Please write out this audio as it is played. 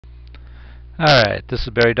Alright, this is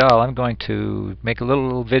Barry Dahl. I'm going to make a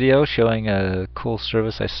little video showing a cool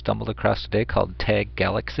service I stumbled across today called Tag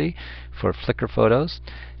Galaxy for Flickr photos.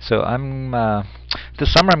 So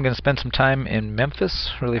this summer I'm going to spend some time in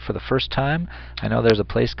Memphis, really for the first time. I know there's a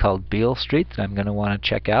place called Beale Street that I'm going to want to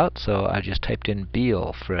check out, so I just typed in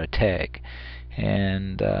Beale for a tag.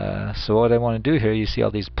 And so what I want to do here, you see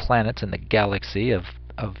all these planets in the galaxy of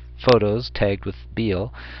photos tagged with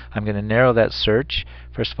Beale. I'm going to narrow that search.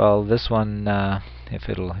 First of all, this one,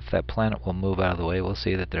 if that planet will move out of the way, we'll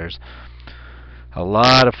see that there's a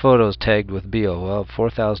lot of photos tagged with Beale. Well,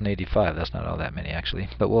 4,085. That's not all that many actually,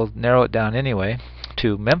 but we'll narrow it down anyway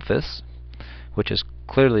to Memphis, which is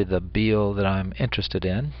clearly the Beale that I'm interested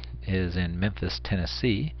in, is in Memphis,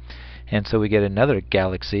 Tennessee. And so we get another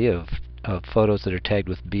galaxy of photos that are tagged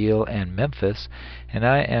with Beale and Memphis, and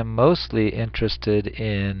I am mostly interested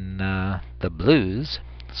in the blues,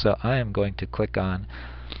 so I am going to click on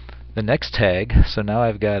the next tag. So now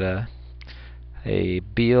I've got a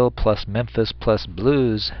Beale plus Memphis plus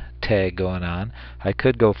blues tag going on. I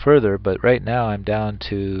could go further, but right now I'm down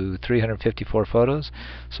to 354 photos,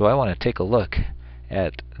 so I want to take a look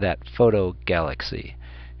at that photo galaxy.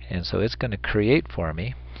 And so it's going to create for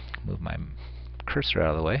me, move my cursor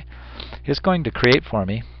out of the way, it's going to create for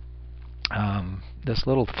me this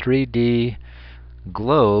little 3D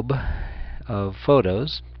globe of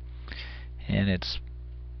photos, and it's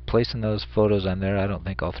placing those photos on there. I don't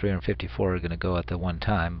think all 354 are going to go at the one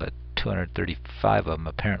time, but 235 of them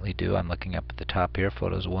apparently do. I'm looking up at the top here,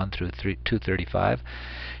 photos 1 through 235,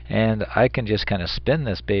 and I can just kind of spin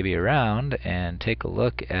this baby around and take a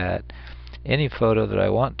look at any photo that I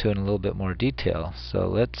want to in a little bit more detail. So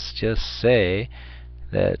let's just say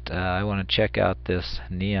that I want to check out this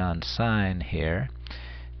neon sign here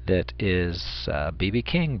that is B.B.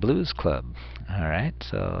 King Blues Club. Alright,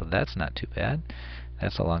 so that's not too bad.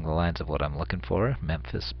 That's along the lines of what I'm looking for,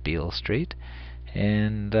 Memphis, Beale Street.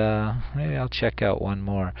 And maybe I'll check out one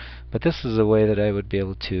more. But this is a way that I would be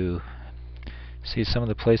able to see some of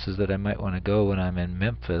the places that I might want to go when I'm in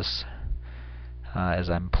Memphis as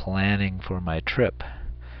I'm planning for my trip.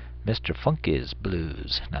 Mr. Funky's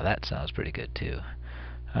Blues. Now that sounds pretty good too.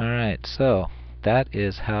 Alright, so that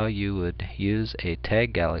is how you would use a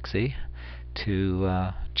tag galaxy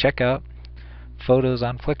to check out photos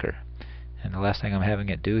on Flickr. And the last thing I'm having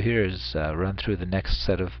it do here is run through the next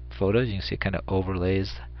set of photos. You can see it kind of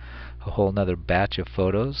overlays a whole nother batch of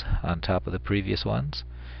photos on top of the previous ones.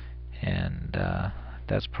 And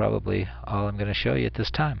that's probably all I'm going to show you at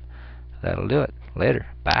this time. That'll do it. Later.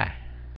 Bye.